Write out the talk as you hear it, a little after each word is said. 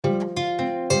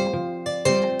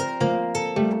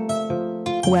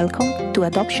Welcome to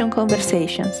Adoption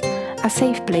Conversations, a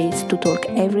safe place to talk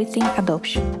everything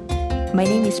adoption. My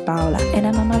name is Paola and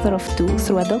I'm a mother of two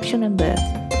through adoption and birth.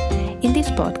 In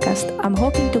this podcast, I'm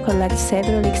hoping to collect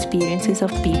several experiences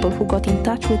of people who got in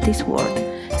touch with this world,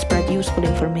 spread useful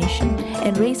information,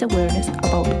 and raise awareness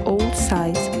about all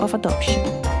sides of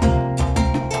adoption.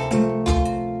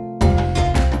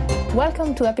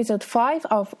 Welcome to episode 5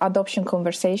 of Adoption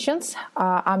Conversations.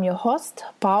 I'm your host,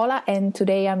 Paola, and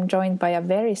today I'm joined by a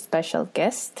very special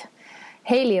guest,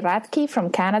 Haley Radke from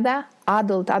Canada,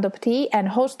 adult adoptee and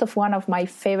host of one of my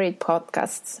favorite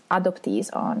podcasts,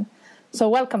 Adoptees On. So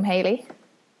welcome, Haley.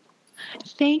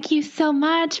 Thank you so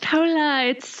much, Paola.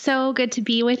 It's so good to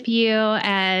be with you,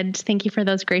 and thank you for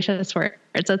those gracious words.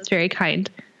 That's very kind.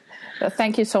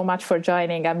 Thank you so much for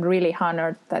joining. I'm really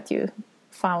honored that you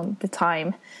found the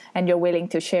time and you're willing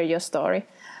to share your story.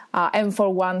 And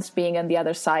for once being on the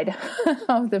other side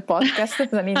of the podcast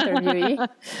as an interviewee.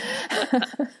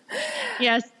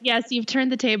 Yes, you've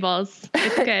turned the tables.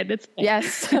 It's good. It's good.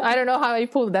 Yes, I don't know how I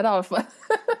pulled that off.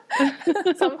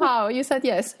 Somehow you said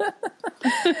yes.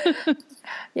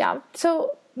 Yeah,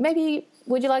 so maybe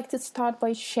would you like to start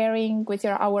by sharing with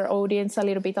our audience a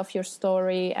little bit of your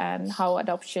story and how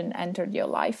adoption entered your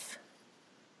life?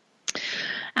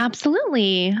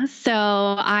 Absolutely. So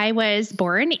I was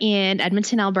born in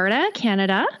Edmonton, Alberta,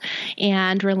 Canada,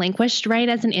 and relinquished right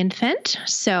as an infant.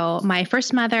 So my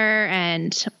first mother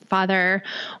and father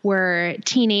were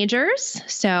teenagers.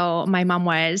 So my mom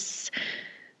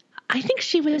I think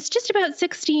she was just about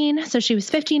 16. So she was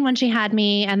 15 when she had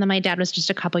me. And then my dad was just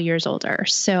a couple years older.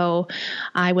 So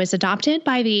I was adopted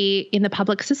in the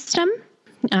public system.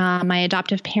 My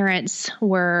adoptive parents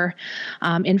were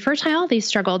infertile. They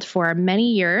struggled for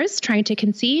many years trying to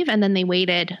conceive, and then they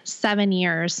waited 7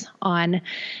 years on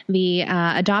the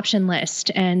adoption list.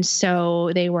 And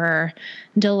so they were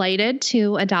delighted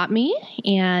to adopt me,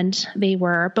 and they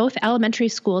were both elementary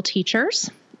school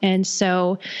teachers. And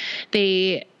so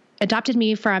they adopted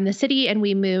me from the city, and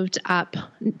we moved up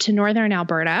to northern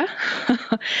Alberta.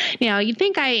 Now, you'd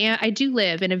think I do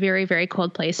live in a very, very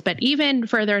cold place, but even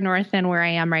further north than where I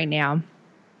am right now.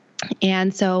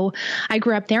 And so I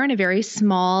grew up there in a very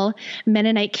small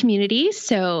Mennonite community,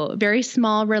 so very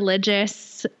small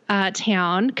religious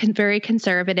town, very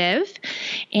conservative.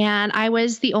 And I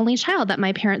was the only child that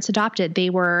my parents adopted.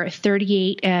 They were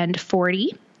 38 and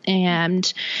 40.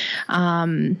 And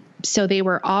so they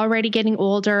were already getting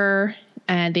older,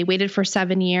 and they waited for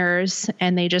 7 years,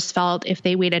 and they just felt if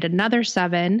they waited another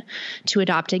 7 to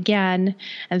adopt again,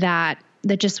 that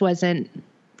just wasn't,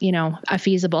 a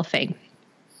feasible thing.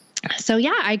 So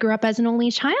yeah, I grew up as an only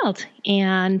child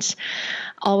and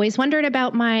always wondered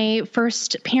about my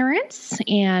first parents.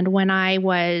 And when I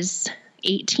was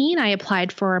 18, I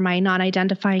applied for my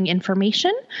non-identifying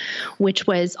information, which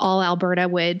was all Alberta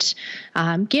would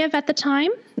give at the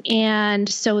time. And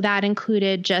so that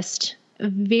included just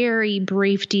very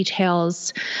brief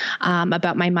details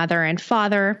about my mother and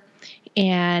father.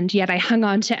 And yet I hung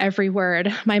on to every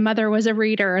word. My mother was a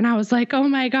reader, and I was like, oh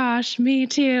my gosh, me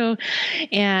too.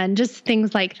 And just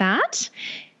things like that.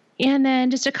 And then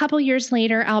just a couple years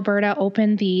later, Alberta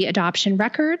opened the adoption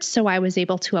record. So I was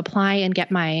able to apply and get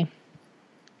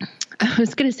I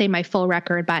was going to say my full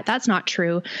record, but that's not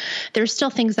true. There's still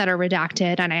things that are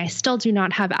redacted, and I still do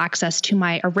not have access to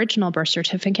my original birth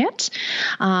certificate,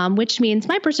 which means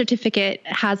my birth certificate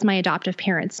has my adoptive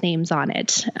parents' names on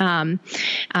it,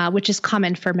 which is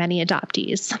common for many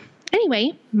adoptees.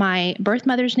 Anyway, my birth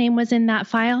mother's name was in that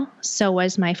file, so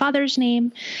was my father's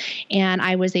name, and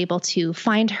I was able to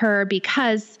find her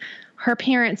because her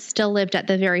parents still lived at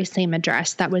the very same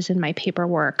address that was in my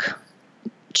paperwork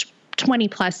 20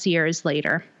 plus years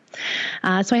later.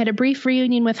 So I had a brief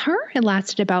reunion with her. It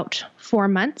lasted about 4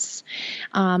 months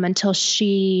until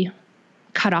she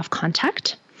cut off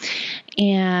contact.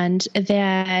 And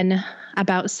then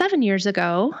about 7 years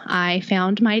ago, I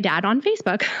found my dad on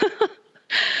Facebook.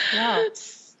 Wow.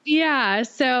 Yeah,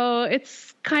 so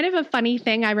it's kind of a funny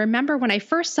thing. I remember when I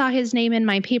first saw his name in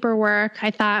my paperwork, I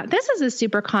thought, this is a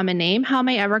super common name. How am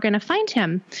I ever going to find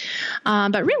him?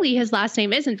 But really, his last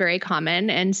name isn't very common.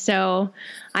 And so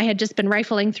I had just been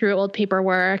rifling through old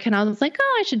paperwork, and I was like,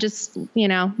 I should just,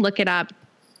 look it up.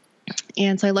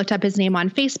 And so I looked up his name on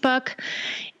Facebook,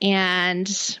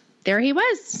 and there he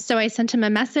was. So I sent him a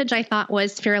message I thought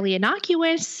was fairly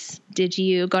innocuous. Did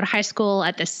you go to high school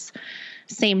at this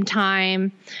same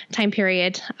time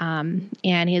period?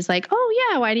 And he's like, oh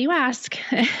yeah, why do you ask?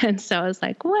 And so I was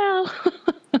like, well,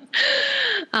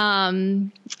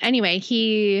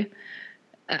 anyway,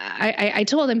 I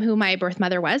told him who my birth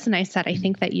mother was, and I said, I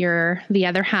think that you're the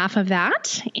other half of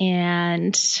that.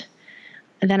 And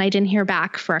then I didn't hear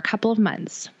back for a couple of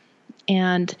months.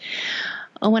 And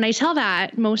when I tell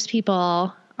that, most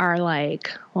people are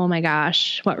like, oh my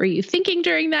gosh, what were you thinking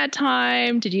during that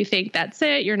time? Did you think that's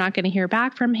it? You're not going to hear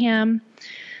back from him?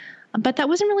 But that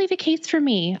wasn't really the case for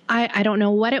me. I don't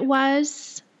know what it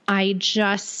was. I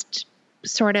just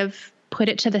sort of put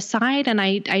it to the side and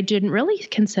I didn't really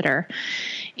consider.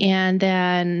 And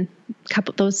then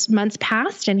those months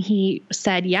passed and he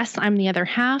said, yes, I'm the other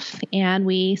half. And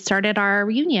we started our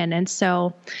reunion. And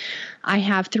so I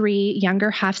have 3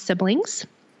 younger half siblings.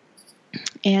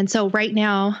 And so right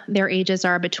now their ages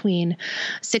are between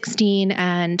 16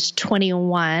 and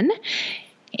 21.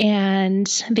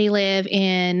 And they live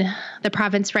in the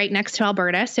province right next to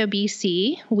Alberta, so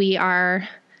BC. We are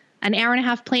an hour and a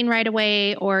half plane ride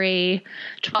away or a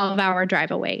 12-hour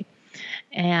drive away.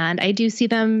 And I do see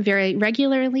them very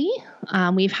regularly.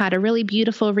 We've had a really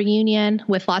beautiful reunion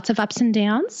with lots of ups and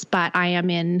downs, but I am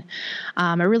in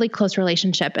a really close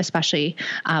relationship, especially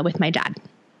with my dad.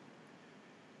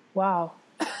 Wow.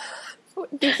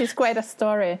 This is quite a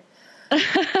story.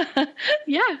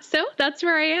 Yeah, so that's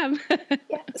where I am.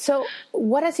 Yeah. So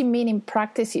what does it mean in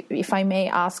practice, if I may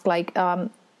ask, like,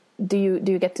 do you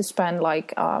get to spend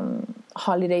like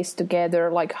holidays together?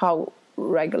 Like how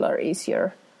regularly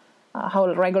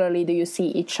do you see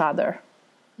each other?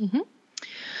 Mm-hmm.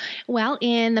 Well,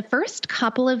 in the first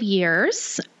couple of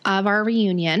years of our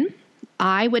reunion,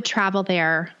 I would travel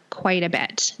there quite a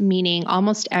bit, meaning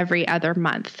almost every other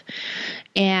month.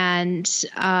 And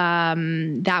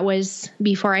that was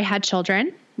before I had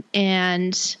children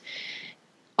and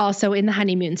also in the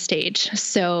honeymoon stage.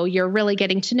 So you're really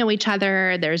getting to know each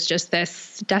other. There's just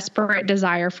this desperate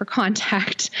desire for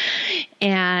contact.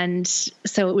 And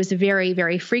so it was very,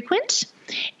 very frequent.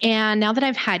 And now that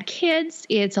I've had kids,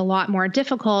 it's a lot more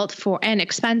difficult and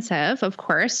expensive, of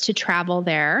course, to travel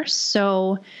there.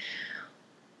 So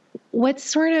what's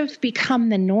sort of become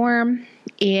the norm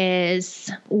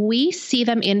is we see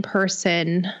them in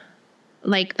person,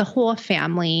 like the whole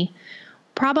family,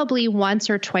 probably once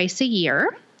or twice a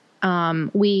year.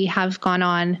 We have gone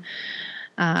on,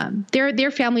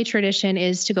 their family tradition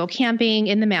is to go camping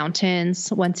in the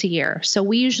mountains once a year. So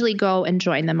we usually go and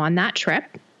join them on that trip.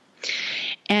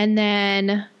 And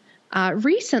then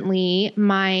recently,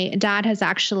 my dad has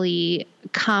actually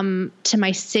come to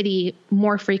my city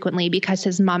more frequently because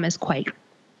his mom is quite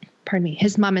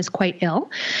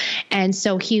ill. And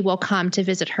so he will come to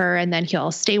visit her and then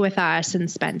he'll stay with us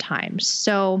and spend time.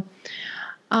 So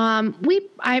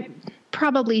I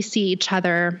probably see each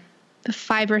other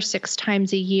 5 or 6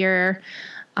 times a year,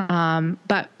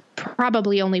 but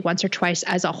probably only once or twice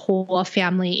as a whole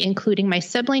family, including my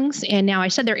siblings. And now I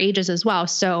said their ages as well.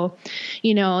 So,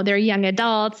 they're young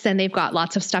adults and they've got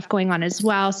lots of stuff going on as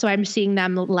well. So I'm seeing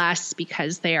them less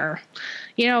because they're,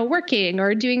 working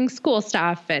or doing school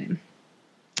stuff and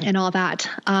all that.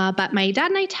 But my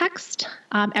dad and I text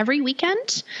every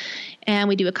weekend and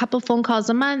we do a couple phone calls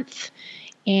a month.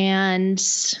 And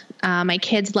my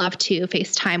kids love to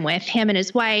FaceTime with him and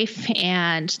his wife,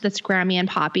 and that's Grammy and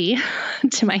Poppy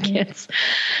to my kids.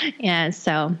 And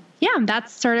so, yeah,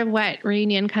 that's sort of what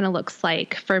reunion kind of looks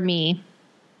like for me.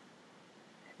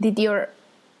 Did your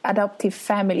adoptive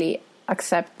family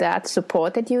accept that,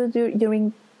 supported you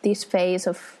during this phase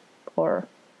or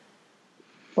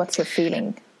what's your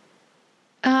feeling?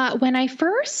 When I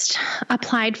first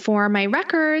applied for my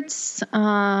records,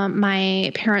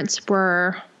 my parents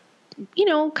were,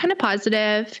 kind of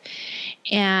positive,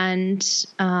 and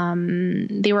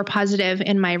they were positive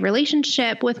in my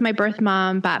relationship with my birth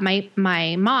mom, but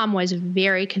my mom was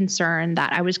very concerned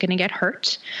that I was going to get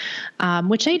hurt,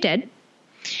 which I did.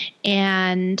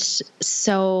 And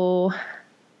so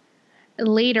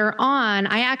later on,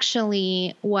 I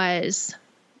actually was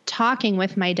talking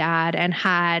with my dad and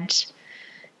had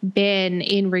been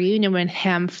in reunion with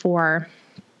him for,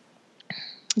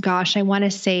 I want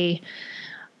to say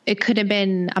it could have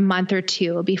been a month or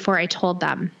 2 before I told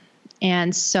them.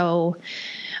 And so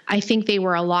I think they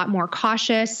were a lot more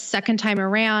cautious second time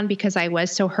around because I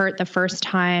was so hurt the first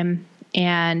time.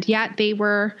 And yet they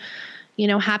were,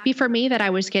 happy for me that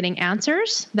I was getting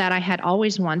answers that I had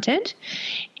always wanted.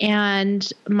 And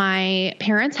my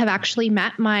parents have actually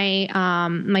met my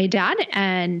dad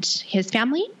and his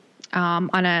family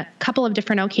on a couple of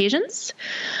different occasions.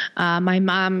 My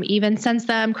mom even sends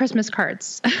them Christmas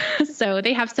cards. So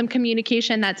they have some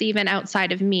communication that's even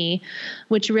outside of me,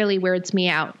 which really weirds me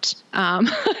out.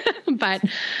 But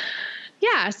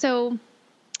yeah, so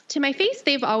to my face,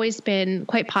 they've always been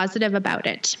quite positive about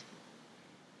it.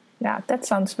 Yeah, that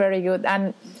sounds very good.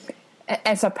 And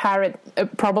as a parent,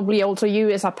 probably also you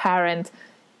as a parent,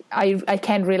 I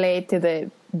can relate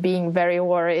to being very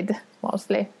worried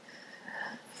mostly.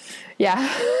 Yeah.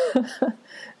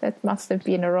 That must have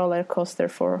been a roller coaster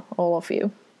for all of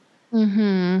you.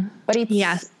 Mm-hmm. But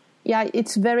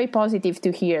it's very positive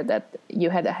to hear that you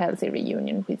had a healthy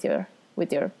reunion with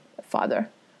your father.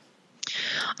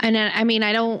 And I mean,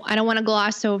 I don't want to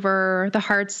gloss over the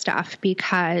hard stuff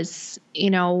because,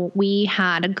 we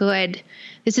had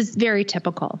this is very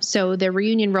typical. So the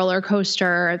reunion roller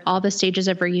coaster, all the stages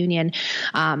of reunion.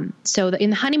 So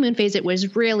in the honeymoon phase, it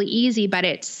was really easy, but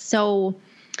it's so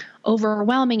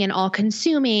overwhelming and all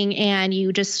consuming, and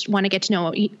you just want to get to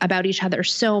know about each other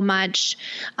so much,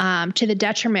 to the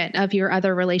detriment of your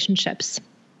other relationships.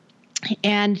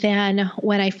 And then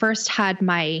when I first had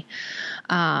my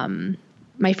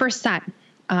first son,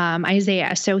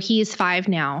 Isaiah, so he's 5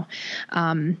 now.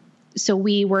 So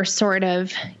we were sort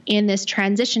of in this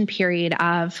transition period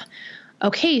of,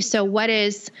 okay, so what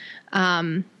is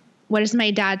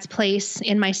my dad's place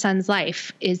in my son's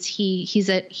life? Is he's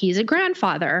a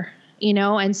grandfather,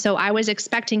 and so I was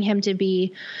expecting him to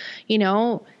be,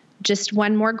 just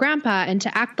one more grandpa and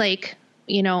to act like,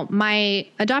 my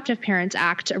adoptive parents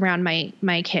act around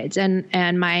my kids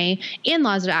and my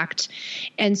in-laws act.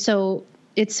 And so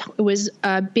it was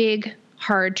a big,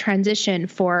 hard transition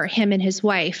for him and his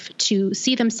wife to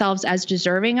see themselves as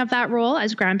deserving of that role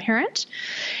as grandparent.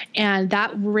 And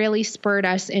that really spurred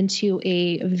us into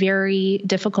a very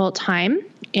difficult time.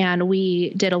 And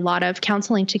we did a lot of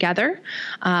counseling together,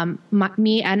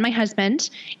 me and my husband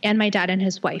and my dad and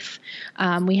his wife.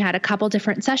 We had a couple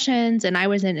different sessions, and I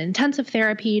was in intensive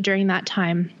therapy during that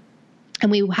time. And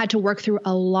we had to work through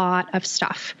a lot of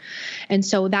stuff. And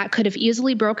so that could have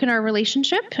easily broken our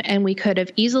relationship, and we could have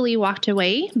easily walked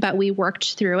away, but we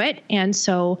worked through it. And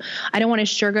so I don't want to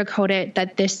sugarcoat it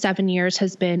that this 7 years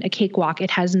has been a cakewalk.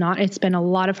 It has not. It's been a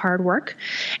lot of hard work.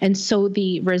 And so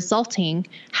the resulting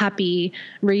happy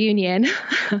reunion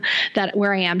that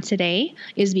where I am today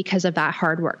is because of that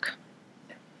hard work.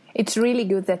 It's really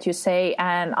good that you say,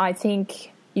 and I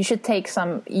think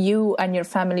you and your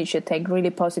family should take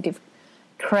really positive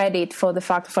credit for the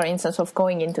fact, for instance, of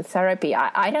going into therapy.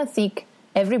 I don't think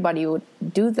everybody would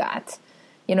do that,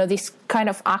 this kind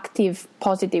of active,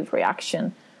 positive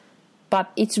reaction.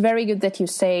 But it's very good that you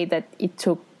say that it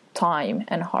took time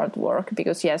and hard work,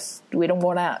 because yes, we don't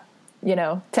want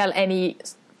to, tell any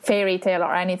fairy tale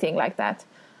or anything like that.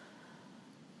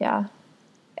 Yeah.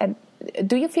 And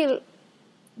do you feel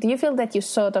that you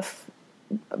sort of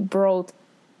brought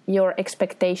your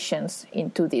expectations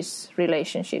into this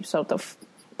relationship? Sort of,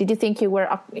 did you think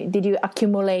did you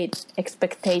accumulate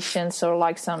expectations or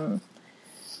like some,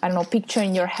 I don't know, picture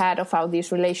in your head of how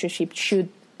this relationship should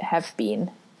have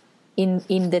been in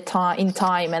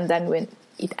time, and then when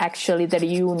the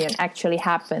reunion actually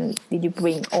happened, did you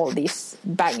bring all this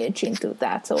baggage into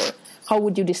that, or how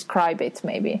would you describe it?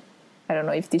 Maybe, I don't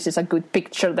know if this is a good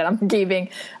picture that I'm giving.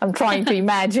 I'm trying to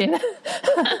imagine.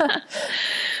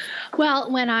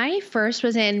 Well, when I first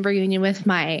was in reunion with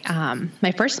my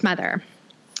first mother,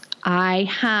 I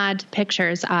had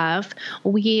pictures of,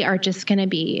 we are just going to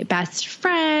be best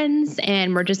friends,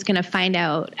 and we're just going to find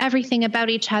out everything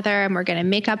about each other, and we're going to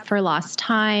make up for lost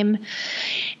time.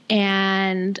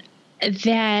 And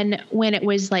then when it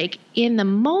was like in the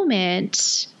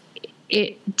moment,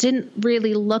 it didn't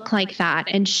really look like that.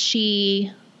 And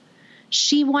she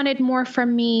wanted more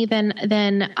from me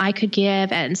than I could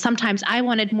give. And sometimes I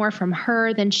wanted more from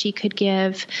her than she could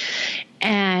give.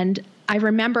 And I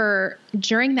remember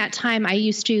during that time, I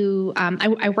used to,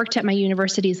 I worked at my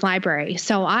university's library.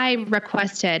 So I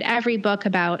requested every book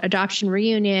about adoption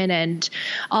reunion and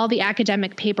all the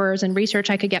academic papers and research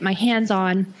I could get my hands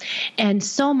on. And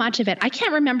so much of it, I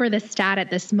can't remember the stat at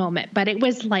this moment, but it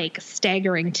was like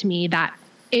staggering to me that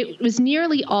it was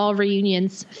nearly all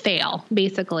reunions fail,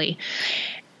 basically.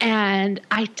 And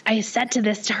I said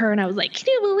to her, and I was like, can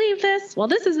you believe this? Well,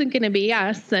 this isn't going to be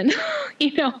us. And,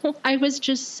 I was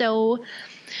just so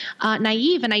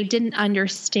naive, and I didn't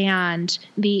understand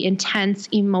the intense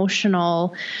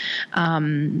emotional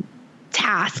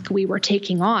task we were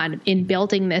taking on in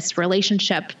building this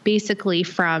relationship, basically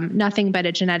from nothing but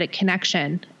a genetic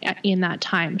connection in that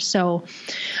time. So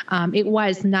it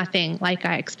was nothing like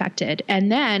I expected.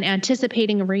 And then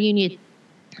anticipating a reunion,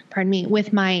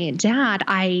 with my dad,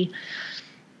 I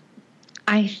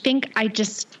think I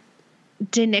just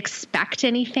didn't expect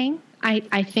anything.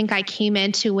 I think I came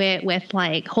into it with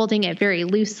like holding it very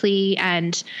loosely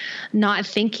and not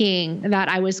thinking that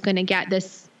I was going to get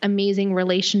this amazing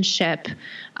relationship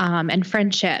and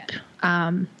friendship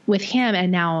with him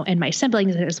and my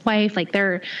siblings and his wife. Like,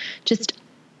 they're just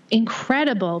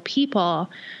incredible people.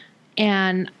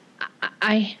 And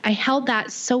I held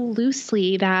that so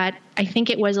loosely that I think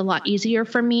it was a lot easier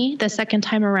for me the second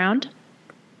time around.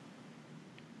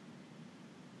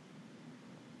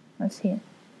 I see.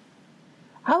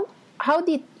 How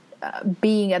did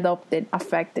being adopted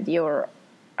affected your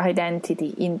identity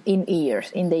in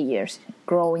the years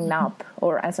growing up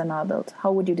or as an adult?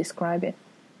 How would you describe it?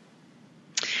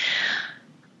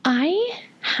 I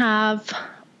have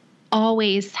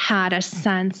always had a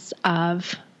sense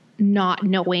of not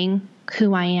knowing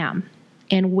who I am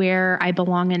and where I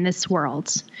belong in this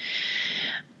world.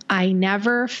 I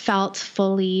never felt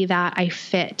fully that I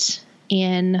fit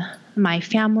in my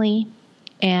family,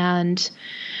 and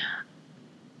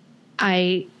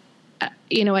I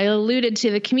alluded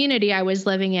to the community I was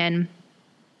living in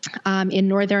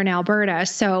northern Alberta.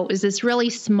 So it was this really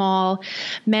small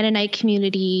Mennonite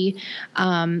community.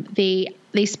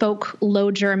 They spoke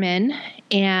Low German,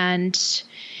 and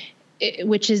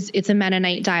it's a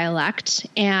Mennonite dialect,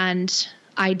 and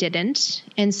I didn't.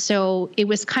 And so it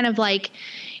was kind of like,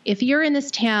 if you're in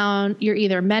this town, you're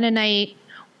either Mennonite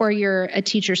or you're a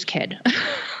teacher's kid.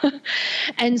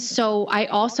 And so I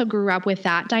also grew up with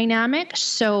that dynamic.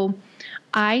 So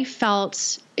I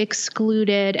felt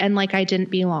excluded and like I didn't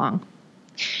belong.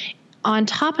 On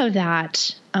top of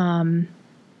that, the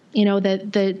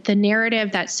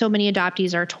narrative that so many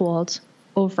adoptees are told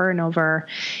over and over,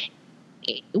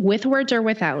 with words or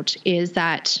without, is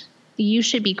that you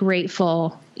should be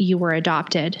grateful you were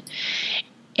adopted.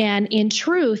 And in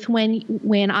truth,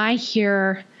 when I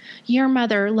hear, your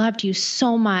mother loved you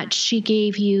so much, she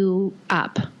gave you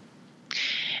up,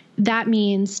 that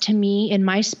means to me in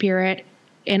my spirit,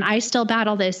 and I still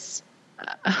battle this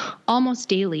almost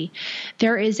daily,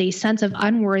 there is a sense of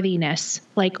unworthiness.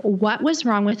 Like, what was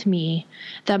wrong with me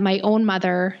that my own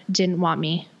mother didn't want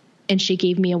me and she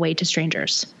gave me away to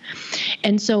strangers?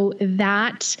 And so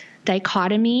that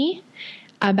dichotomy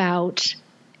about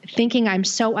thinking I'm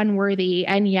so unworthy,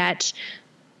 and yet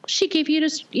she gave you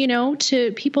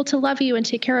to people to love you and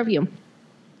take care of you,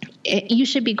 you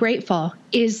should be grateful,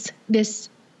 is this,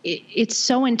 it's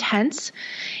so intense.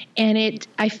 And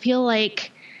I feel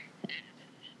like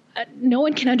no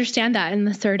one can understand that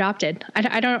unless they're adopted. I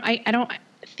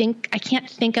can't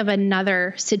think of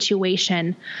another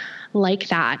situation like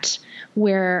that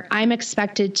where I'm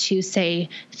expected to say,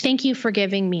 thank you for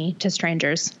giving me to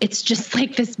strangers. It's just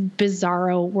like this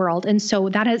bizarro world. And so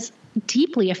that has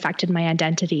deeply affected my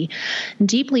identity,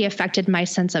 deeply affected my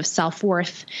sense of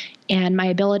self-worth and my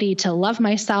ability to love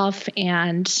myself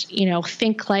and,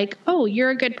 think like, oh, you're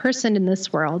a good person in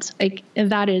this world. Like,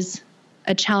 that is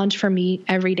a challenge for me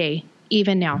every day,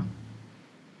 even now.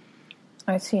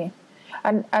 I see.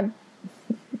 And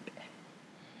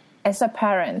as a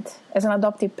parent, as an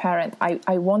adoptive parent,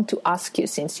 I want to ask you,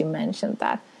 since you mentioned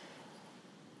that,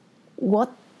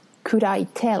 what could I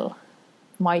tell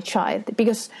my child?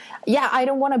 Because, I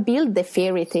don't want to build the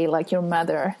fairy tale like your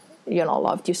mother,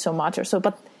 loved you so much or so,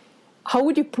 but how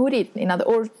would you put it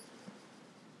or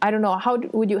I don't know, how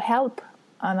would you help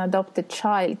an adopted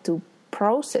child to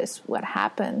process what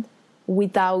happened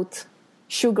without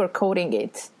sugarcoating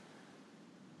it?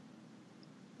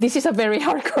 This is a very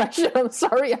hard question. I'm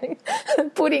sorry I'm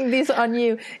putting this on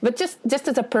you, but just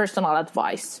as a personal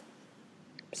advice,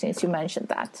 since you mentioned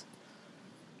that.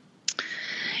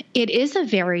 It is a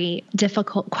very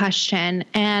difficult question,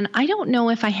 and I don't know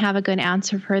if I have a good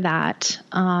answer for that.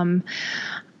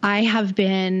 I have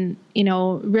been,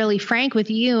 really frank with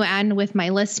you and with my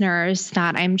listeners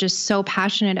that I'm just so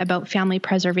passionate about family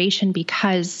preservation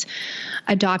because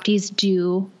adoptees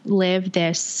do live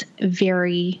this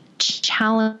very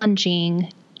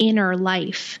challenging inner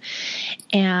life.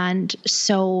 And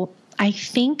so I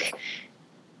think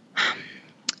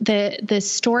the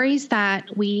stories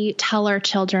that we tell our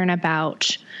children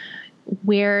about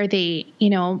where they,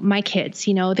 my kids,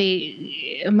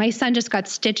 my son just got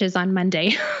stitches on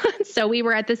Monday. So we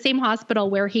were at the same hospital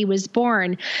where he was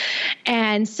born.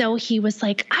 And so he was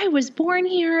like, I was born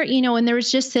here, and there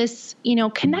was just this,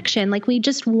 connection. Like, we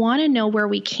just want to know where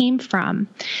we came from.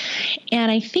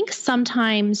 And I think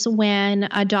sometimes when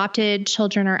adopted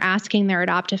children are asking their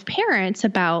adoptive parents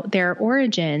about their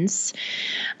origins,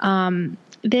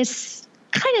 this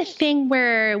kind of thing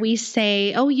where we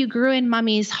say, oh, you grew in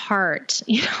mommy's heart,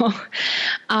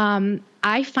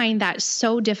 I find that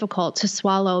so difficult to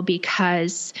swallow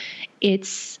because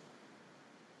it's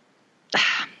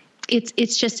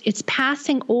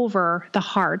passing over the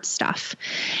hard stuff.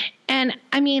 And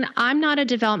I mean, I'm not a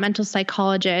developmental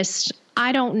psychologist.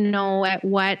 I don't know at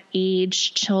what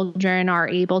age children are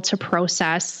able to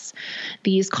process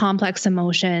these complex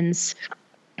emotions,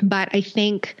 but I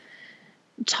think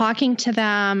talking to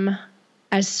them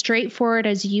as straightforward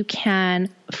as you can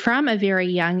from a very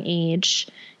young age,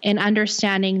 and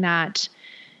understanding that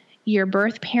your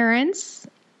birth parents,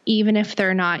 even if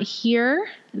they're not here,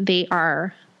 they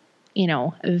are,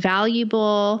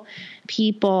 valuable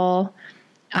people.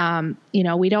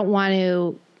 We don't want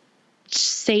to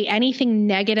say anything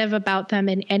negative about them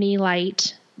in any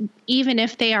light, even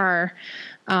if they are,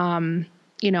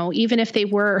 even if they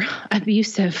were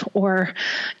abusive, or,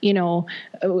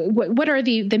 what are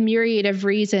the myriad of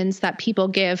reasons that people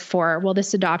give for, well,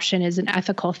 this adoption is an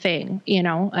ethical thing,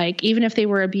 like even if they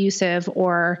were abusive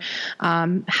or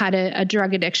had a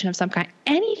drug addiction of some kind,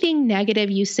 anything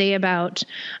negative you say about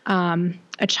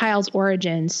a child's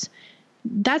origins,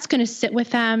 that's going to sit with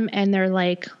them, and they're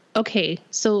like, okay,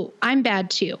 so I'm bad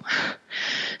too.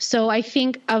 So I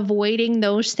think avoiding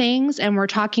those things, and we're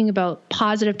talking about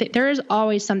positive, there is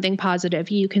always something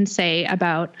positive you can say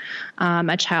about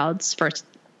a child's first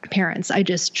parents. I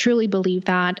just truly believe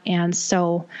that. And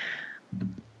so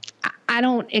I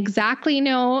don't exactly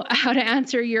know how to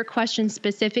answer your question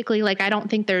specifically. Like, I don't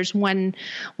think there's one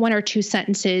or two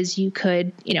sentences you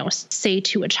could, say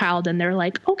to a child and they're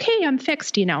like, okay, I'm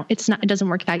fixed. It's not, it doesn't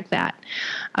work like that.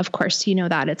 Of course,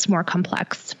 that it's more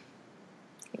complex.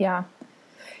 Yeah.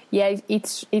 Yeah.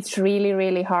 It's really,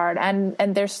 really hard. And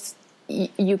there's,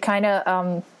 you kind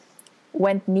of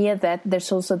went near that.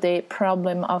 There's also the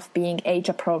problem of being age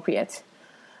appropriate.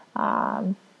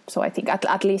 So I think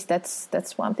at least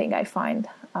that's one thing I find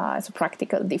as a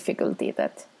practical difficulty,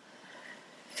 that,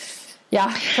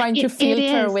 trying to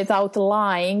filter without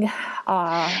lying.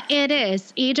 It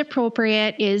is. Age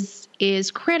appropriate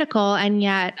is critical, and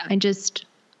yet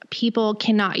people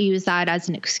cannot use that as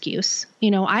an excuse.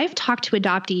 I've talked to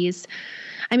adoptees.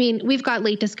 I mean, we've got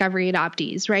late discovery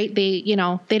adoptees, right?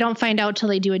 They don't find out till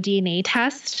they do a DNA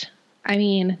test. I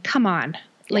mean, come on.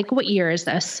 Like, what year is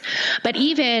this? But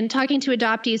even talking to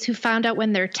adoptees who found out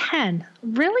when they're 10,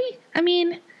 really? I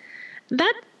mean,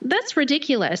 that's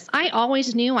ridiculous. I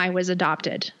always knew I was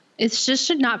adopted. It just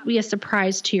should not be a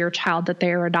surprise to your child that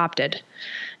they are adopted.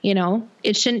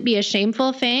 It shouldn't be a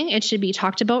shameful thing. It should be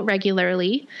talked about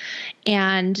regularly,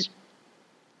 and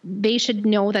they should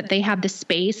know that they have the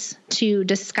space to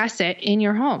discuss it in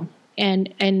your home,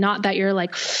 and not that you're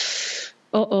like,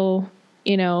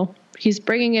 he's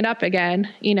bringing it up again.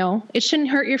 It shouldn't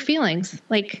hurt your feelings.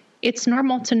 Like, it's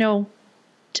normal to know.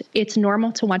 It's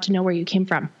normal to want to know where you came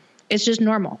from. It's just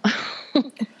normal.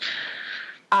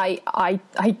 I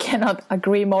cannot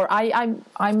agree more.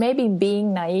 I may be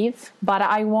being naive, but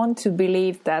I want to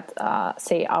believe that,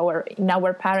 in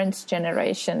our parents'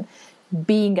 generation,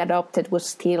 being adopted was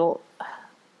still,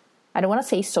 I don't want to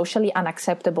say socially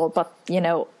unacceptable, but,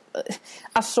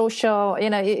 a social,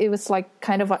 it was like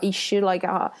kind of an issue, like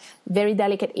a very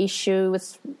delicate issue. It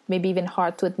was maybe even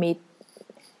hard to admit.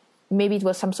 Maybe it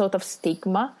was some sort of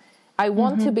stigma. I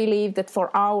want to believe that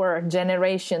for our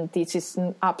generation, this is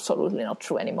absolutely not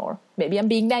true anymore. Maybe I'm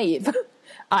being naive.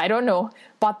 I don't know.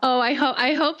 But I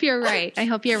hope you're right. I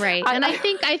hope you're right. And I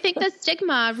think the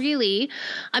stigma, really,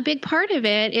 a big part of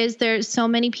it is there's so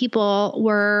many people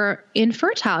were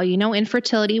infertile.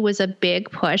 Infertility was a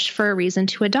big push for a reason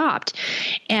to adopt.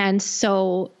 And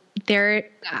so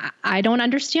I don't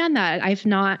understand that. I've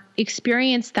not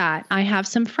experienced that. I have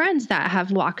some friends that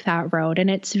have walked that road, and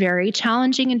it's very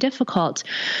challenging and difficult.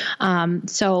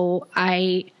 So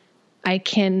I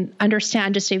can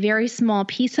understand just a very small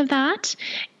piece of that.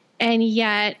 And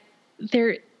yet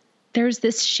there's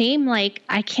this shame, like,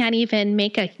 I can't even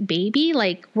make a baby.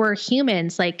 Like, we're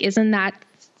humans. Like, isn't that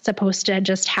supposed to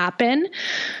just happen?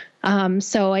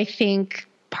 So I think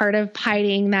part of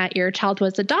hiding that your child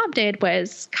was adopted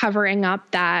was covering up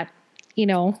that,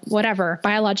 whatever,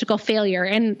 biological failure.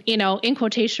 And, in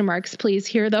quotation marks, please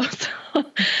hear those.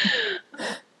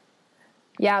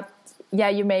 Yeah,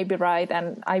 you may be right.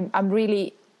 And I'm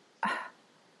really,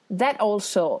 that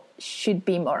also should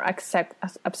be more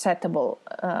acceptable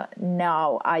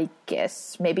now, I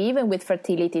guess. Maybe even with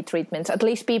fertility treatments. At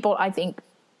least people, I think,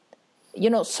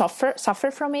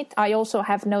 suffer from it. I also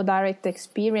have no direct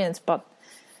experience, but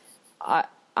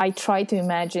I try to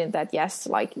imagine that, yes,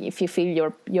 like if you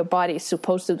feel your body is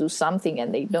supposed to do something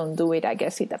and they don't do it, I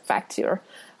guess it affects your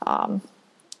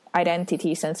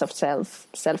identity, sense of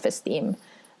self-esteem.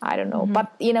 I don't know.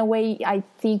 But in a way, I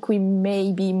think we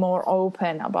may be more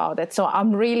open about it. So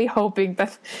I'm really hoping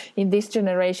that in this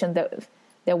generation that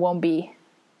there won't be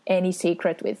any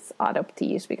secret with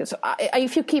adoptees, because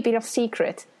if you keep it a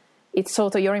secret, it's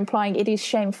sort of, you're implying it is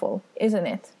shameful, isn't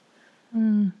it?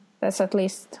 That's at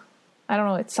least, I don't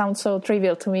know, it sounds so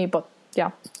trivial to me, but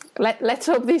yeah, let's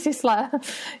hope this is a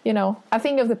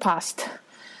thing of the past.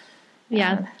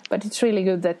 Yeah. But it's really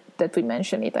good that that we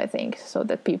mention it, I think, so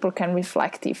that people can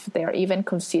reflect if they're even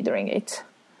considering it.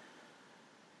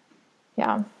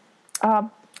 Yeah.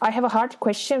 I have a hard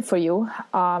question for you.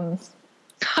 Harder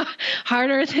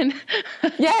than...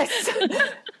 Yes.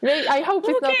 I hope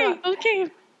it's not... Okay.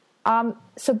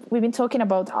 So we've been talking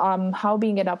about how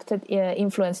being adopted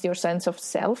influenced your sense of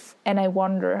self. And I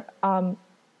wonder,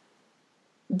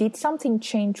 did something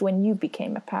change when you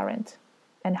became a parent,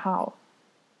 and how?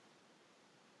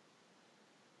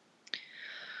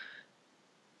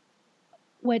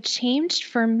 What changed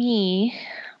for me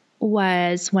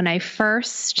was when I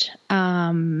first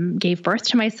gave birth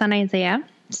to my son, Isaiah.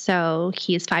 So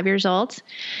he is 5 years old.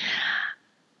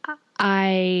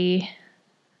 I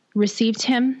received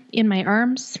him in my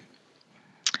arms.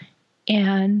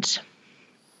 And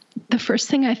the first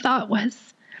thing I thought was,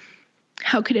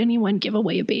 how could anyone give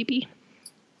away a baby?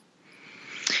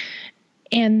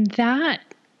 And that,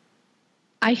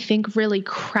 I think, really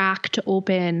cracked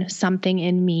open something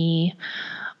in me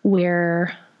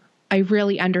where I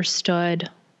really understood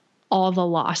all the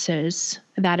losses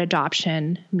that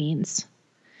adoption means.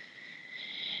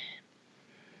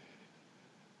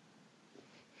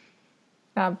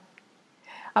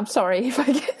 I'm sorry if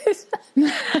I get this.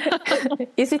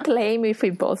 Is it lame if we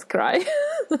both cry?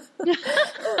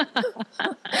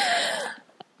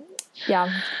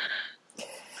 Yeah.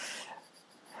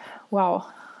 Wow.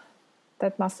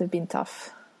 That must have been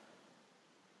tough.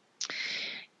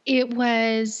 It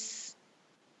was,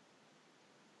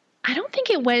 I don't think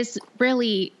it was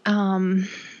really,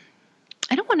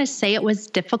 I don't want to say it was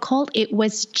difficult. It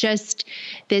was just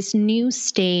this new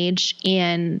stage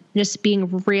in just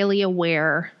being really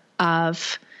aware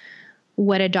of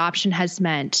what adoption has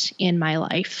meant in my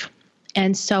life.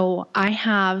 And so I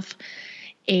have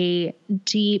a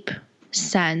deep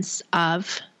sense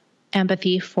of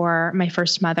empathy for my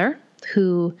first mother,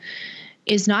 who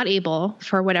is not able,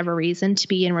 for whatever reason, to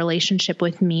be in relationship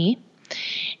with me.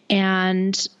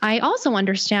 And I also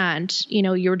understand,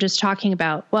 you were just talking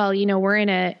about, well, we're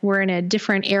in a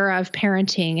different era of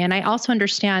parenting. And I also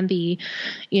understand the,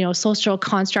 social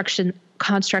constructs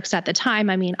at the time.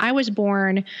 I mean, I was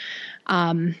born,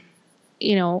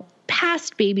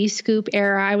 past baby scoop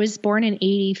era. I was born in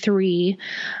 1983,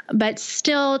 but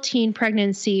still teen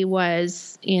pregnancy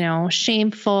was,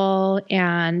 shameful,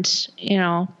 and,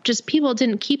 just people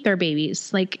didn't keep their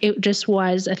babies. Like, it just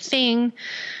was a thing.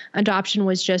 Adoption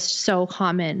was just so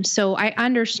common. So I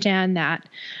understand that.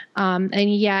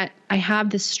 And yet I have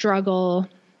this struggle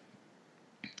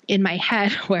in my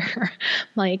head where,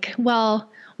 like, well,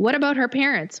 what about her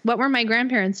parents? What were my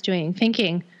grandparents doing?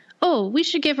 Thinking, oh, we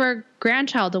should give our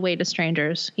grandchild away to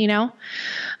strangers,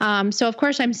 So of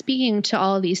course I'm speaking to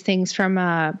all of these things from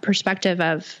a perspective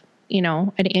of,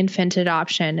 an infant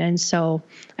adoption. And so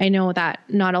I know that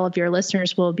not all of your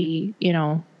listeners will be,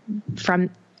 from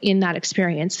in that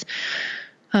experience.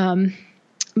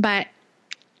 But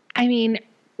I mean,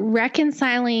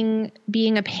 reconciling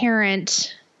being a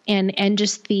parent and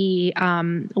just the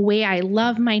way I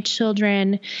love my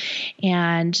children,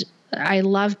 and I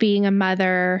love being a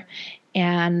mother,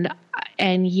 and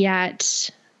yet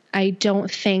I don't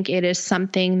think it is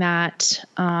something that,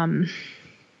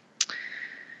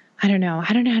 I don't know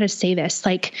how to say this.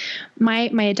 Like my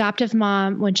adoptive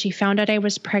mom, when she found out I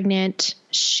was pregnant,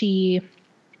 she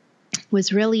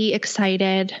was really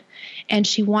excited, and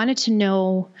she wanted to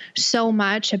know so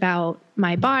much about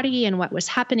my body and what was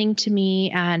happening to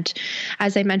me. And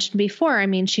as I mentioned before, I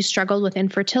mean, she struggled with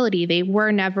infertility. They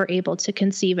were never able to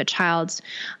conceive a child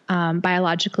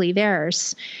biologically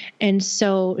theirs. And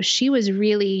so she was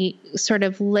really sort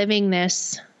of living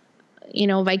this,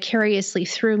 vicariously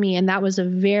through me. And that was a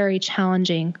very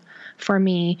challenging for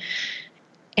me.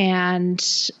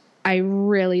 And I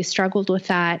really struggled with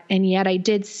that. And yet I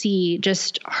did see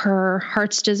just her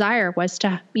heart's desire was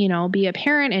to, be a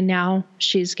parent. And now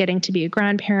she's getting to be a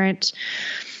grandparent.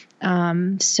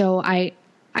 So I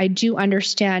do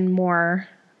understand more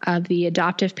of the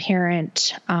adoptive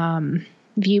parent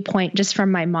viewpoint just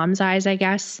from my mom's eyes, I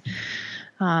guess.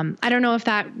 I don't know if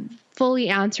that fully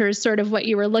answers sort of what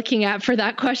you were looking at for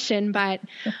that question, but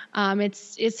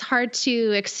it's hard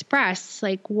to express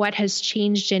like what has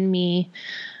changed in me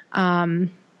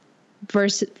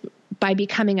versus by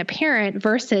becoming a parent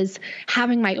versus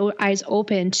having my eyes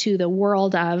open to the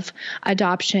world of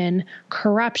adoption,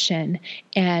 corruption,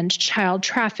 and child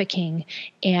trafficking,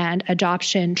 and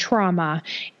adoption trauma,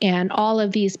 and all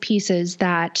of these pieces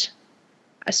that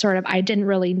sort of I didn't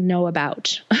really know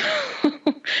about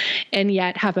and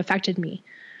yet have affected me.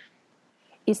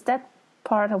 Is that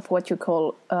part of what you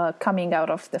call coming out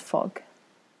of the fog?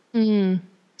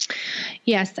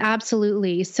 Yes,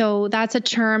 absolutely. So that's a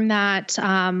term that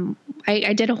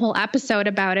I did a whole episode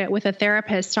about it with a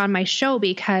therapist on my show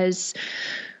because,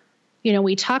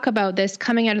 we talk about this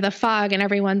coming out of the fog and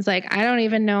everyone's like, I don't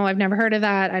even know. I've never heard of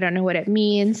that. I don't know what it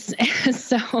means.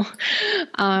 So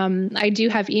I do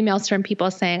have emails from people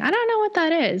saying, I don't know what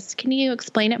that is. Can you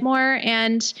explain it more?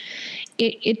 And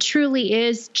it truly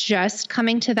is just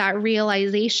coming to that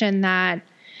realization that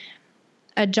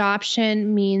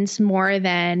adoption means more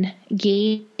than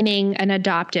gaining an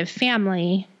adoptive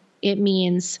family. It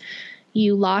means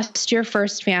you lost your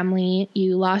first family,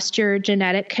 you lost your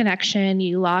genetic connection,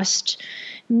 you lost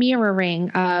mirroring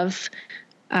of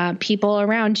people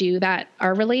around you that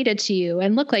are related to you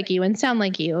and look like you and sound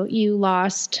like you. You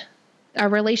lost a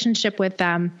relationship with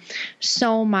them,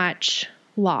 so much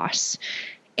loss.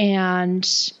 And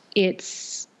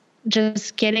it's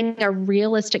just getting a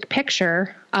realistic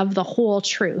picture of the whole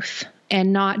truth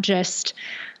and not just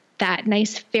that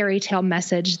nice fairy tale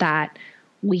message that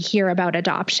we hear about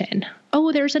adoption.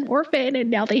 Oh, there's an orphan and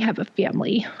now they have a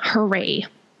family. Hooray.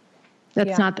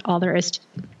 That's not all there is to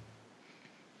it.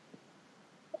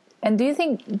 And do you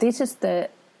think this is the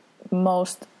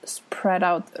most spread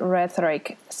out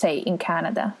rhetoric, say, in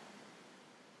Canada?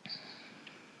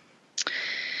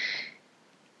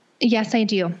 Yes, I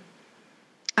do.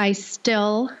 I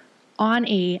still, on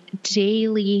a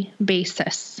daily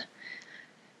basis,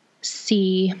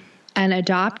 see an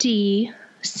adoptee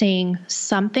saying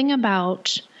something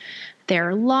about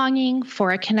their longing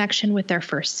for a connection with their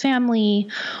first family,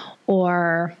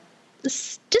 or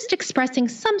just expressing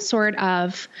some sort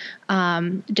of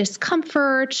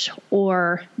discomfort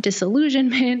or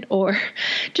disillusionment, or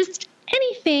just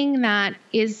anything that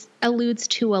alludes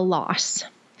to a loss.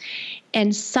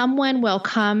 And someone will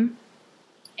come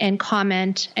and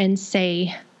comment and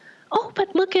say, oh,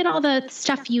 but look at all the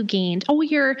stuff you gained.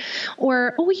 Your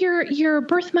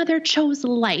birth mother chose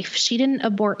life. She didn't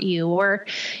abort you, or,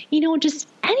 just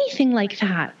anything like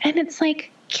that. And it's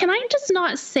like, can I just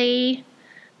not say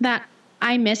that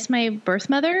I miss my birth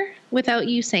mother without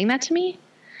you saying that to me?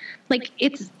 Like,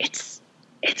 it's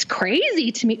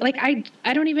crazy to me. Like,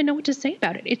 I don't even know what to say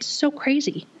about it. It's so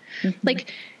crazy. Mm-hmm.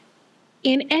 Like,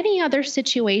 in any other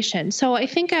situation. So I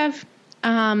think of,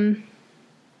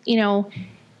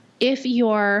 if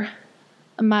your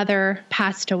mother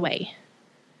passed away,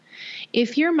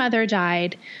 if your mother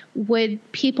died, would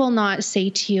people not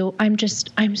say to you, I'm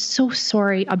so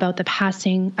sorry about the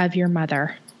passing of your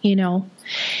mother,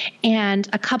 And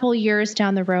a couple years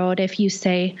down the road, if you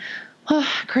say,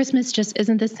 oh, Christmas just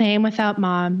isn't the same without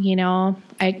mom,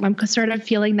 I'm sort of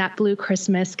feeling that blue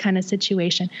Christmas kind of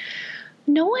situation.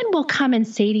 No one will come and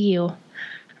say to you,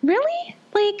 really?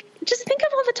 Like, just think of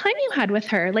all the time you had with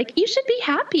her. Like, you should be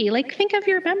happy. Like, think of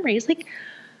your memories. Like,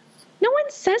 no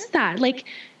one says that. Like,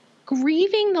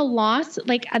 grieving the loss,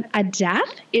 like a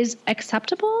death is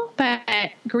acceptable,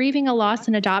 but grieving a loss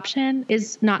in adoption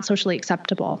is not socially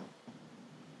acceptable.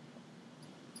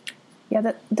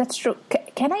 Yeah, that's true.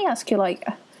 Can I ask you, like,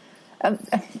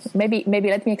 maybe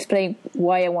let me explain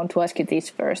why I want to ask you this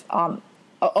first.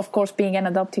 Of course, being an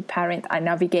adoptive parent, I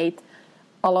navigate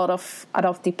a lot of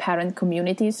adoptive parent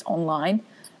communities online,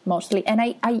 mostly. And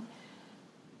I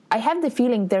have the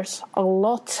feeling there's a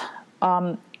lot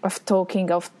of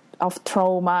talking of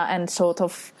trauma and sort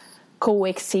of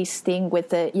coexisting with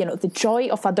the joy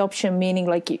of adoption, meaning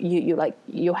like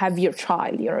you have your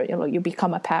child, you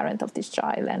become a parent of this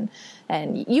child,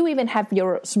 and you even have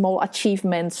your small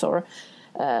achievements or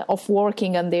of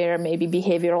working on their maybe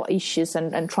behavioral issues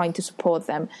and trying to support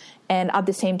them, and at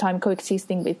the same time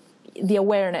coexisting with the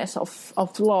awareness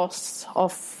of loss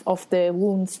of the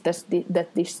wounds that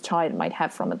this child might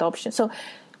have from adoption. So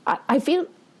I feel,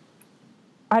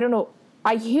 I don't know,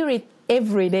 I hear it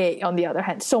every day on the other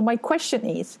hand. So my question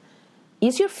is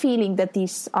your feeling that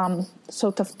this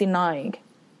sort of denying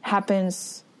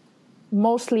happens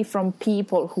mostly from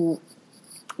people who,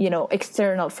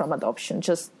 external from adoption,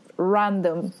 just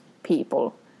random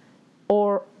people?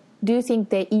 Or do you think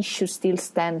the issue still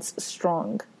stands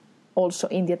strong also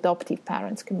in the adoptive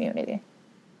parents community?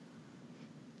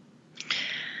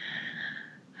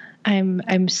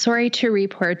 I'm sorry to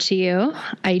report to you,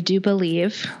 I do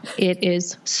believe it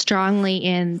is strongly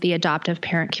in the adoptive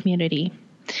parent community.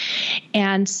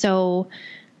 And so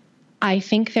I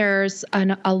think there's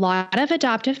a lot of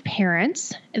adoptive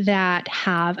parents that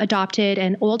have adopted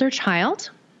an older child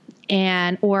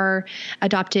or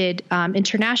adopted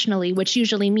internationally, which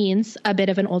usually means a bit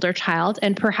of an older child,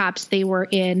 and perhaps they were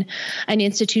in an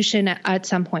institution at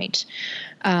some point,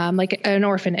 like an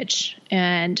orphanage.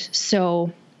 And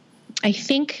so I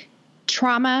think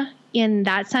trauma in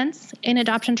that sense in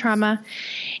adoption trauma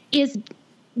is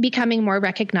becoming more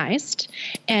recognized.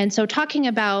 And so talking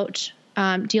about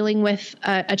dealing with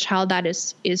a child that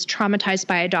is traumatized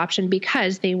by adoption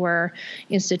because they were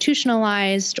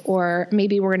institutionalized or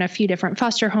maybe were in a few different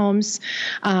foster homes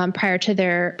prior to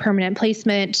their permanent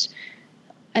placement,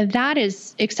 that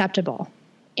is acceptable.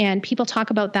 And people talk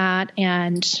about that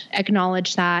and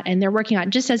acknowledge that. And they're working on,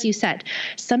 just as you said,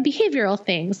 some behavioral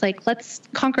things like let's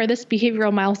conquer this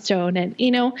behavioral milestone. And,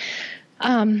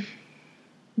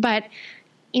 but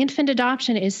infant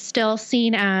adoption is still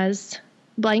seen as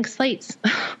blank slates,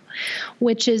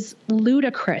 which is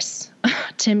ludicrous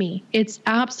to me. It's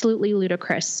absolutely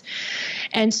ludicrous.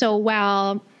 And so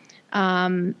while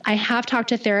I have talked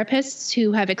to therapists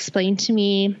who have explained to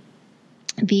me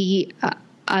the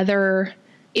other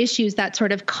issues that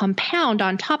sort of compound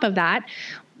on top of that,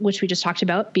 which we just talked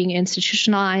about, being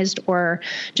institutionalized or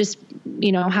just,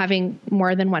 having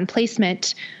more than one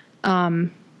placement,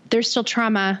 there's still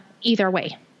trauma either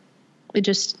way. It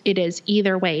is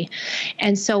either way.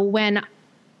 And so when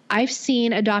I've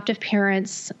seen adoptive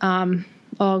parents, oh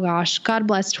gosh, God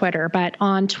bless Twitter, but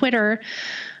on Twitter,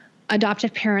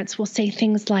 adoptive parents will say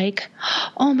things like,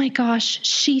 oh my gosh,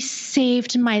 she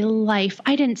saved my life.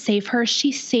 I didn't save her.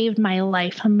 She saved my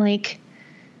life. I'm like,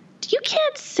 you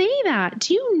can't say that.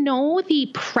 Do you know the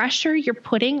pressure you're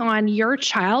putting on your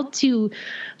child to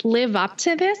live up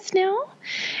to this now?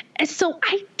 And so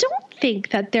I don't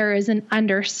think that there is an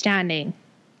understanding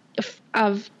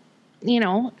of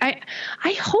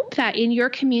I hope that in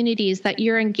your communities that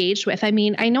you're engaged with, I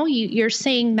mean, I know you're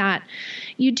saying that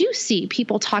you do see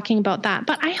people talking about that,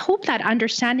 but I hope that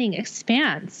understanding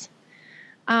expands.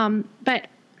 But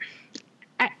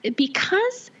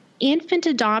because infant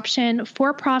adoption,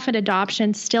 for-profit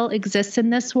adoption still exists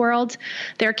in this world,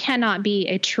 there cannot be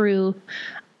a true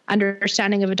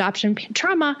understanding of adoption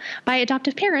trauma by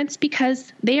adoptive parents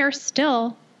because they are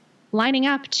still lining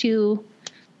up to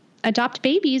adopt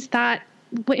babies that,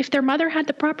 if their mother had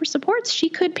the proper supports, she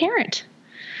could parent.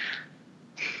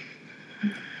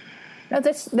 No,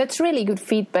 that's really good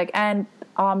feedback. And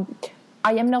I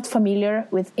am not familiar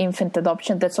with infant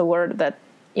adoption. That's a word that,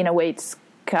 in a way, it's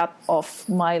cut off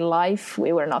my life.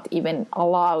 We were not even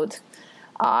allowed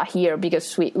here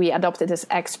because we adopted as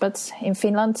expats in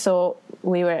Finland. So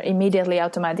we were immediately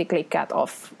automatically cut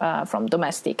off from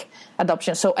domestic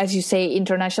adoption. So as you say,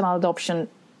 international adoption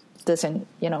doesn't,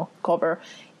 cover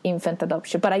infant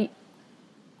adoption. But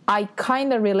I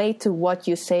kind of relate to what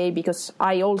you say because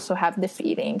I also have the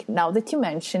feeling, now that you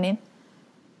mention it,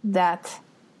 that,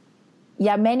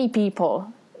 many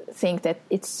people think that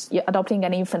adopting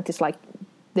an infant is like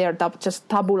they're just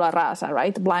tabula rasa,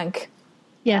 right? Blank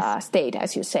state,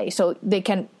 as you say. So they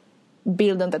can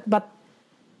build on that. But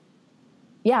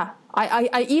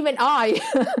I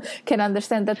can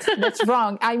understand that's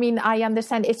wrong. I mean, I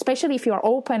understand, especially if you are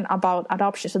open about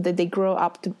adoption so that they grow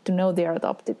up to know they're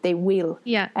adopted. They will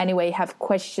anyway have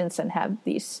questions and have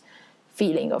this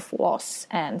feeling of loss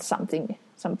and some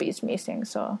piece missing.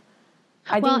 So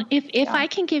if I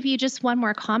can give you just one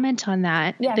more comment on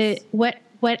that, yes.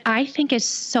 What I think is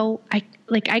so, I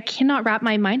cannot wrap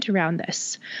my mind around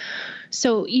this.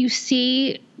 So you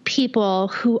see people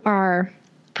who are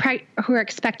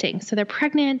expecting. So they're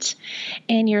pregnant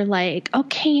and you're like,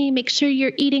 okay, make sure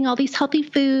you're eating all these healthy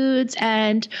foods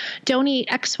and don't eat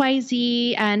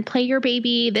XYZ and play your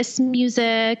baby this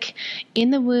music in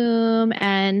the womb.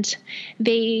 And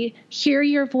they hear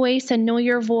your voice and know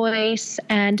your voice.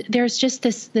 And there's just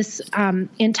this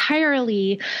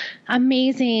entirely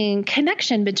amazing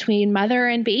connection between mother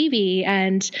and baby.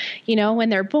 And, when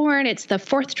they're born, it's the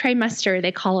 4th trimester,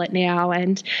 they call it now.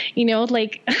 And,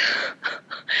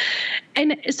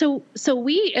 and so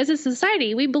we as a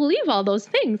society, we believe all those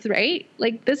things, right?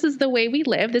 Like, this is the way we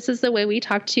live. This is the way we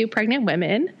talk to pregnant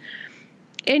women.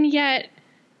 And yet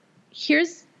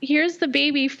here's the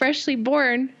baby freshly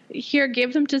born. Here,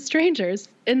 give them to strangers.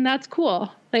 And that's cool.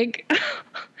 Like,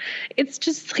 it's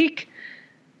just like,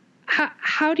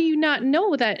 how do you not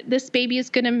know that this baby is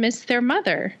going to miss their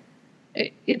mother?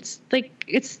 It's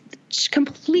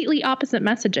completely opposite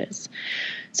messages.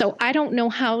 So I don't know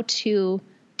how to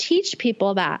teach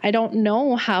people that. I don't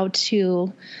know how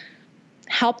to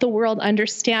help the world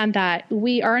understand that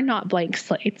we are not blank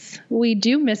slates. We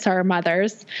do miss our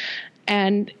mothers.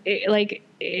 And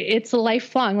it's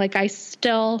lifelong. Like, I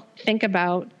still think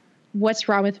about what's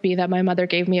wrong with me that my mother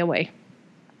gave me away.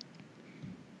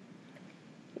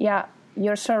 Yeah,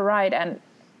 you're so right. And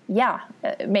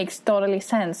it makes totally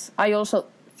sense. I also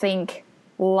think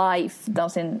life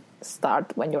doesn't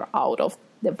start when you're out of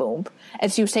the womb.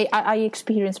 As you say, I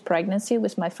experienced pregnancy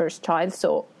with my first child.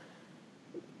 So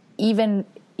even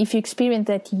if you experience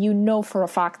that, you know for a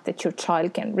fact that your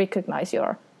child can recognize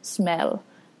your smell,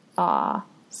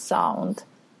 sound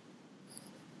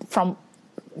from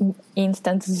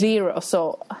instant zero.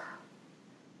 So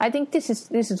I think this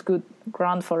is good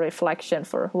ground for reflection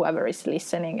for whoever is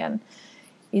listening and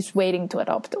is waiting to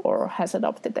adopt or has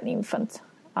adopted an infant.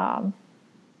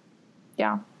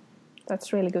 Yeah,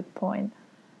 that's a really good point.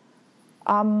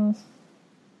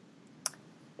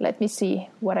 Let me see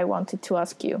what I wanted to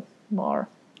ask you more.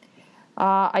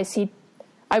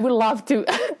 I would love to,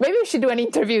 maybe we should do an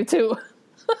interview too.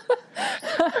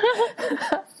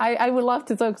 I would love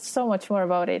to talk so much more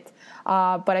about it,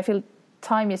 but I feel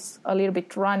time is a little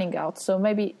bit running out. So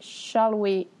maybe shall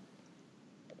we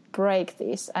break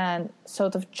this and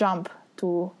sort of jump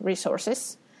to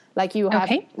resources? Like you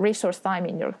have resource time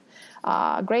in your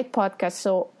great podcast.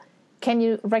 So can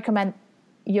you recommend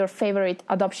your favorite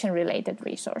adoption-related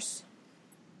resource?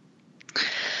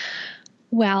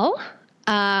 Well,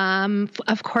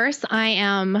 of course, I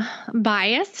am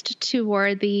biased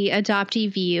toward the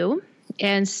adoptee view.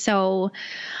 And so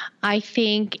I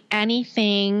think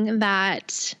anything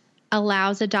that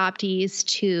allows adoptees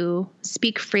to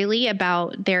speak freely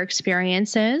about their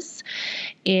experiences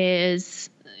is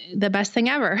the best thing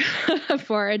ever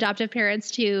for adoptive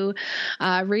parents to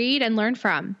read and learn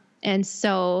from. And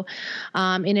so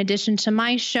in addition to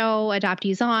my show,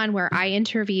 Adoptees On, where I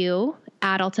interview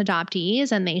adult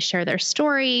adoptees and they share their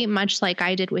story, much like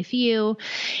I did with you.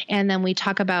 And then we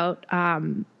talk about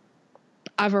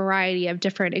a variety of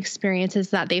different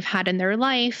experiences that they've had in their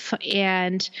life.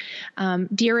 And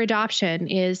Dear Adoption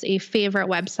is a favorite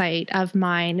website of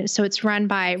mine. So it's run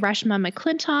by Reshma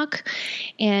McClintock,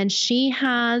 and she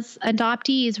has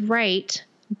adoptees write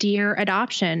Dear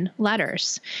Adoption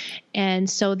letters. And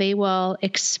so they will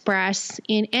express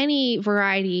in any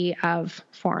variety of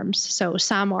forms. So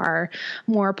some are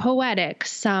more poetic,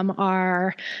 some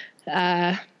are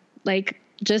like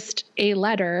just a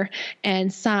letter,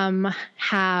 and some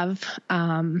have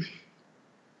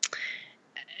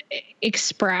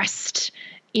expressed,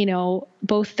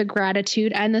 both the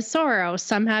gratitude and the sorrow.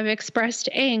 Some have expressed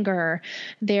anger.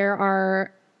 There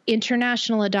are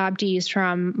international adoptees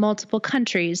from multiple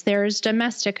countries. There's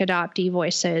domestic adoptee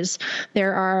voices.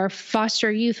 There are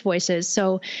foster youth voices.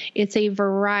 So it's a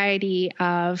variety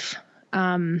of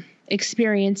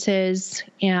experiences,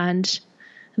 and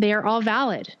they are all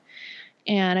valid.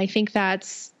 And I think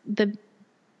that's the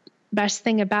best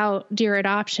thing about Dear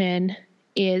Adoption,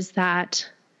 is that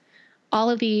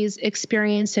all of these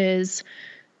experiences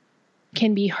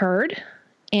can be heard,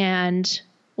 and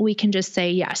we can just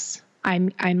say, yes,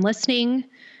 I'm listening.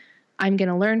 I'm going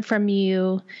to learn from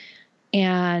you.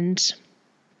 And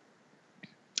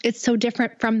it's so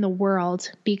different from the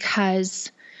world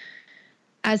because,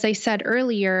 as I said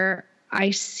earlier,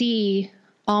 I see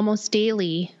almost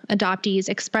daily adoptees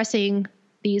expressing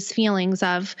these feelings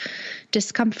of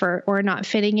discomfort or not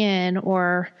fitting in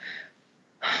or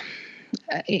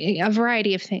a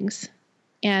variety of things.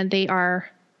 And they are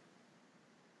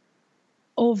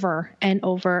over and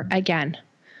over again.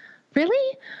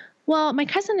 Really? Well, my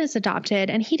cousin is adopted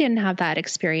and he didn't have that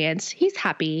experience. He's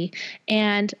happy.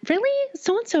 And really?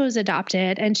 So-and-so is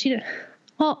adopted and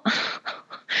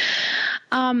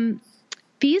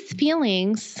these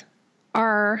feelings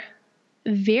are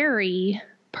very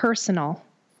personal.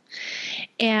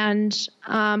 And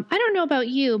I don't know about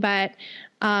you, but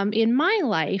in my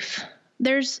life,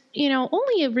 there's,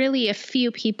 only really a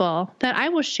few people that I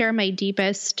will share my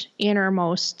deepest,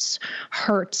 innermost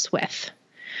hurts with.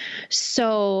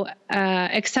 So,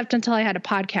 except until I had a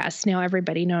podcast, now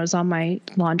everybody knows all my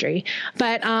laundry,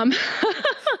 but,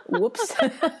 whoops,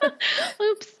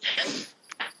 oops.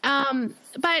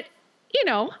 But,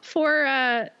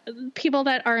 for people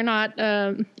that are not,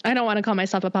 I don't want to call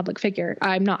myself a public figure.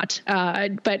 I'm not.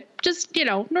 But just,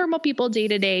 normal people day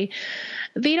to day,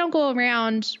 they don't go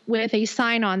around with a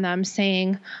sign on them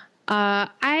saying,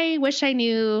 I wish I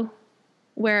knew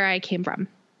where I came from.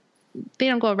 They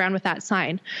don't go around with that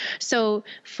sign. So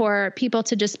for people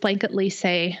to just blanketly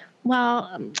say,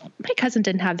 well, my cousin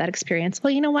didn't have that experience.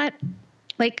 Well, you know what?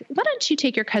 Like, why don't you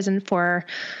take your cousin for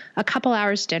a couple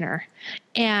hours dinner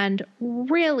and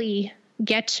really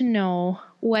get to know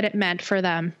what it meant for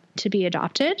them to be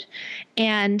adopted?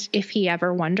 And if he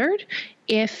ever wondered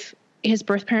if his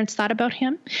birth parents thought about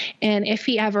him, and if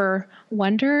he ever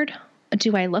wondered,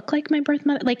 do I look like my birth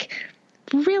mother? Like,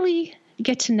 really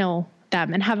get to know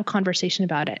them and have a conversation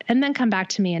about it, and then come back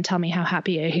to me and tell me how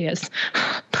happy he is.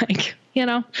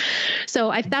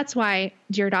 So that's why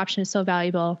Dear Adoption is so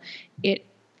valuable. It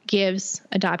gives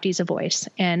adoptees a voice,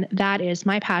 and that is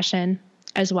my passion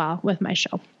as well with my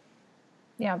show.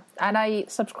 Yeah, and I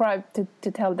subscribe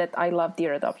to tell that I love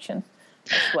Dear Adoption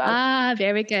as well.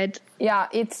 Very good. Yeah,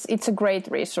 it's a great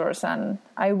resource, and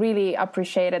I really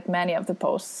appreciated many of the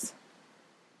posts.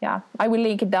 Yeah, I will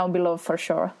link it down below for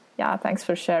sure. Yeah, thanks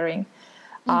for sharing.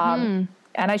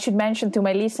 And I should mention to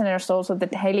my listeners also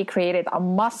that Haley created a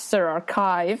master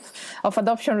archive of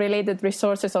adoption-related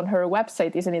resources on her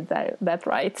website. Isn't it that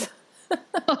right?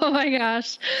 Oh my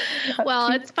gosh.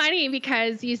 Well, it's funny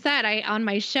because you said on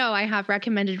my show, I have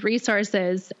recommended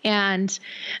resources, and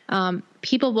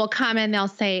people will come and they'll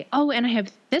say, oh, and I have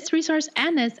this resource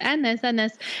and this and this and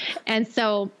this. And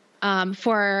so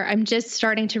I'm just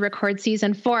starting to record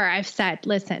season 4. I've said,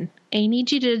 listen, I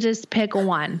need you to just pick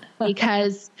one,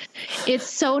 because it's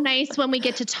so nice when we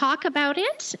get to talk about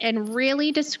it and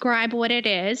really describe what it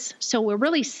is. So we're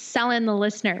really selling the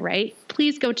listener, right?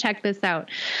 Please go check this out.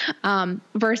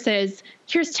 Versus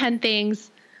here's 10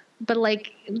 things, but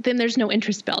then there's no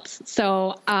interest built.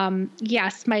 So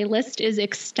yes, my list is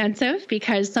extensive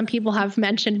because some people have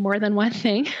mentioned more than one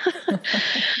thing.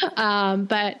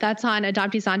 But that's on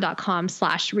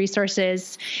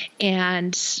adopteeson.com/resources.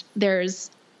 And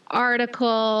there's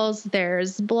articles,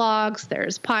 there's blogs,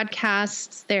 there's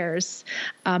podcasts, there's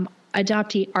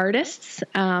adoptee artists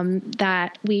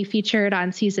that we featured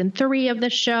on season 3 of the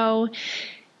show.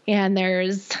 And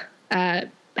there's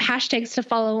hashtags to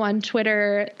follow on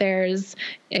Twitter. There's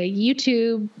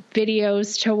YouTube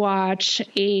videos to watch,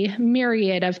 a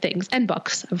myriad of things, and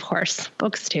books, of course,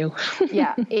 books too.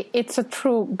 Yeah, it's a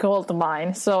true gold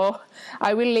mine. So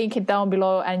I will link it down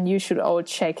below, and you should all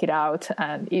check it out,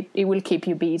 and it will keep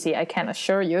you busy, I can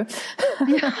assure you.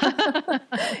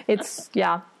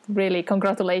 Really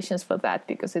congratulations for that,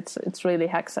 because it's really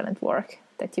excellent work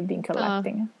that you've been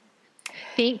collecting.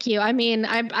 Thank you. I mean,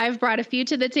 I've brought a few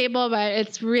to the table, but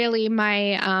it's really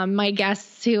my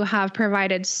guests who have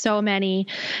provided so many.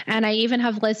 And I even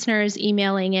have listeners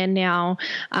emailing in now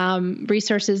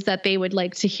resources that they would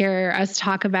like to hear us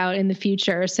talk about in the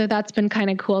future. So that's been kind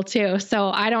of cool too. So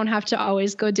I don't have to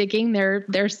always go digging.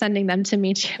 They're sending them to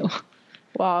me too.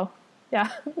 Wow. Yeah,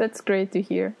 that's great to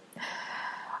hear.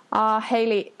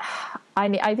 Haley,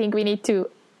 I think we need to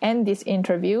end this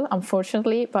interview,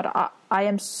 unfortunately, but I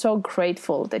am so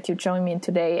grateful that you joined me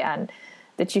today and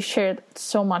that you shared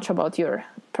so much about your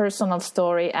personal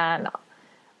story. And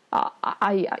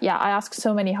I asked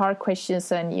so many hard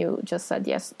questions, and you just said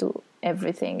yes to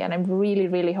everything. And I'm really,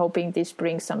 really hoping this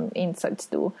brings some insights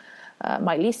to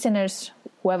my listeners,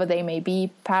 whoever they may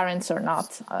be, parents or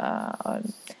not.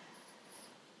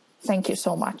 Thank you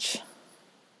so much.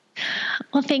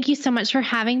 Well, thank you so much for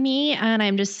having me. And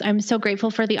I'm so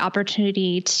grateful for the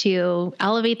opportunity to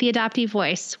elevate the adoptee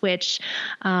voice, which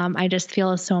I just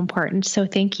feel is so important. So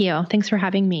thank you. Thanks for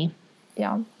having me.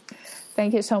 Yeah,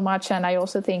 thank you so much. And I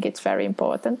also think it's very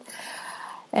important.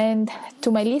 And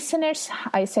to my listeners,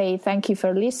 I say thank you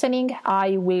for listening.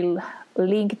 I will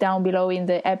link down below in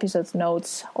the episode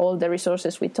notes all the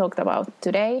resources we talked about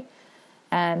today.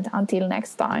 And until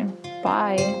next time,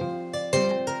 bye.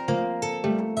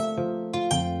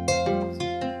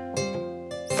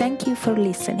 Thank you for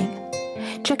listening.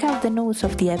 Check out the notes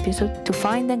of the episode to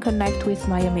find and connect with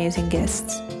my amazing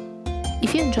guests.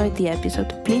 If you enjoyed the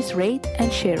episode, please rate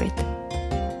and share it.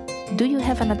 Do you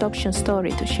have an adoption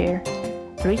story to share?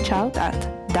 Reach out at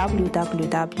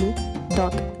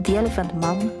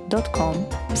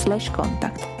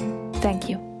www.theelephantmom.com/contact. Thank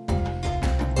you.